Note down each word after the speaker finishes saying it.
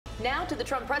Now to the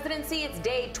Trump presidency, it's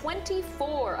day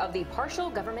 24 of the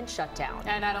partial government shutdown.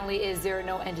 And not only is there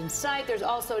no end in sight, there's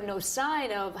also no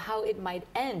sign of how it might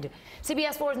end.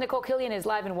 CBS 4's Nicole Killian is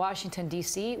live in Washington,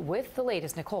 D.C. with the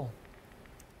latest. Nicole.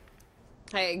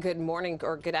 Hey, good morning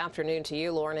or good afternoon to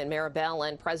you, Lauren and Maribel.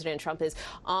 And President Trump is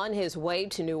on his way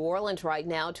to New Orleans right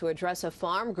now to address a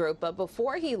farm group. But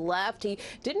before he left, he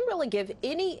didn't really give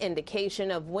any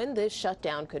indication of when this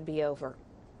shutdown could be over.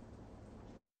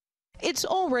 It's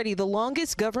already the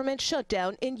longest government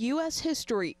shutdown in U.S.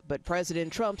 history, but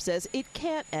President Trump says it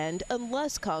can't end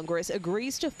unless Congress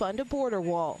agrees to fund a border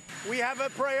wall. We have a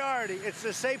priority. It's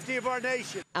the safety of our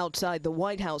nation. Outside the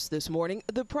White House this morning,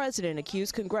 the president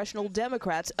accused congressional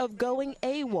Democrats of going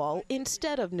AWOL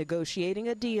instead of negotiating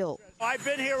a deal. I've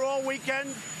been here all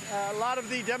weekend. A lot of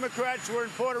the Democrats were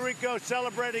in Puerto Rico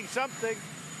celebrating something.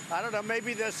 I don't know,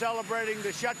 maybe they're celebrating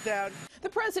the shutdown. The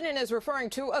president is referring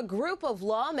to a group of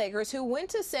lawmakers who went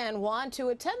to San Juan to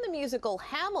attend the musical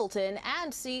Hamilton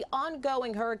and see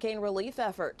ongoing hurricane relief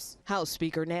efforts. House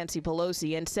Speaker Nancy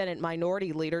Pelosi and Senate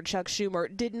Minority Leader Chuck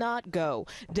Schumer did not go.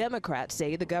 Democrats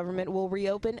say the government will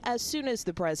reopen as soon as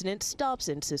the president stops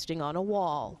insisting on a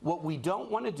wall. What we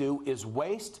don't want to do is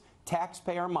waste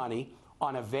taxpayer money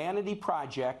on a vanity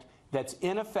project that's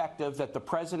ineffective that the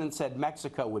president said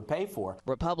Mexico would pay for.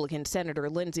 Republican Senator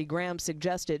Lindsey Graham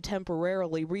suggested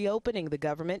temporarily reopening the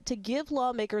government to give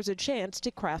lawmakers a chance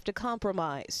to craft a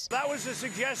compromise. That was a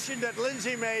suggestion that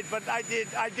Lindsey made, but I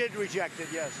did reject it,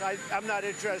 yes. I'm not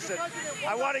interested.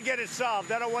 I want to get it solved.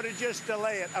 I don't want to just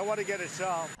delay it. I want to get it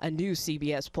solved. A new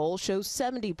CBS poll shows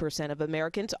 70% of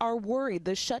Americans are worried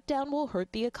the shutdown will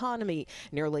hurt the economy.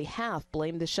 Nearly half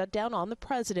blame the shutdown on the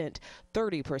president.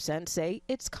 30% say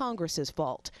it's Congress's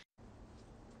fault.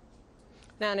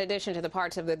 Now, in addition to the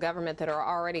parts of the government that are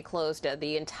already closed,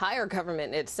 the entire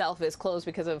government itself is closed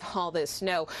because of all this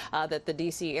snow that the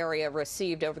D.C. area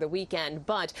received over the weekend.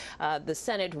 But the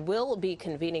Senate will be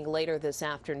convening later this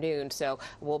afternoon, so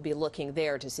we'll be looking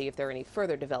there to see if there are any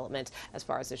further developments as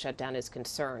far as the shutdown is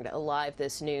concerned. Live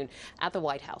this noon at the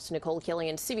White House, Nicole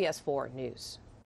Killian, CBS 4 News.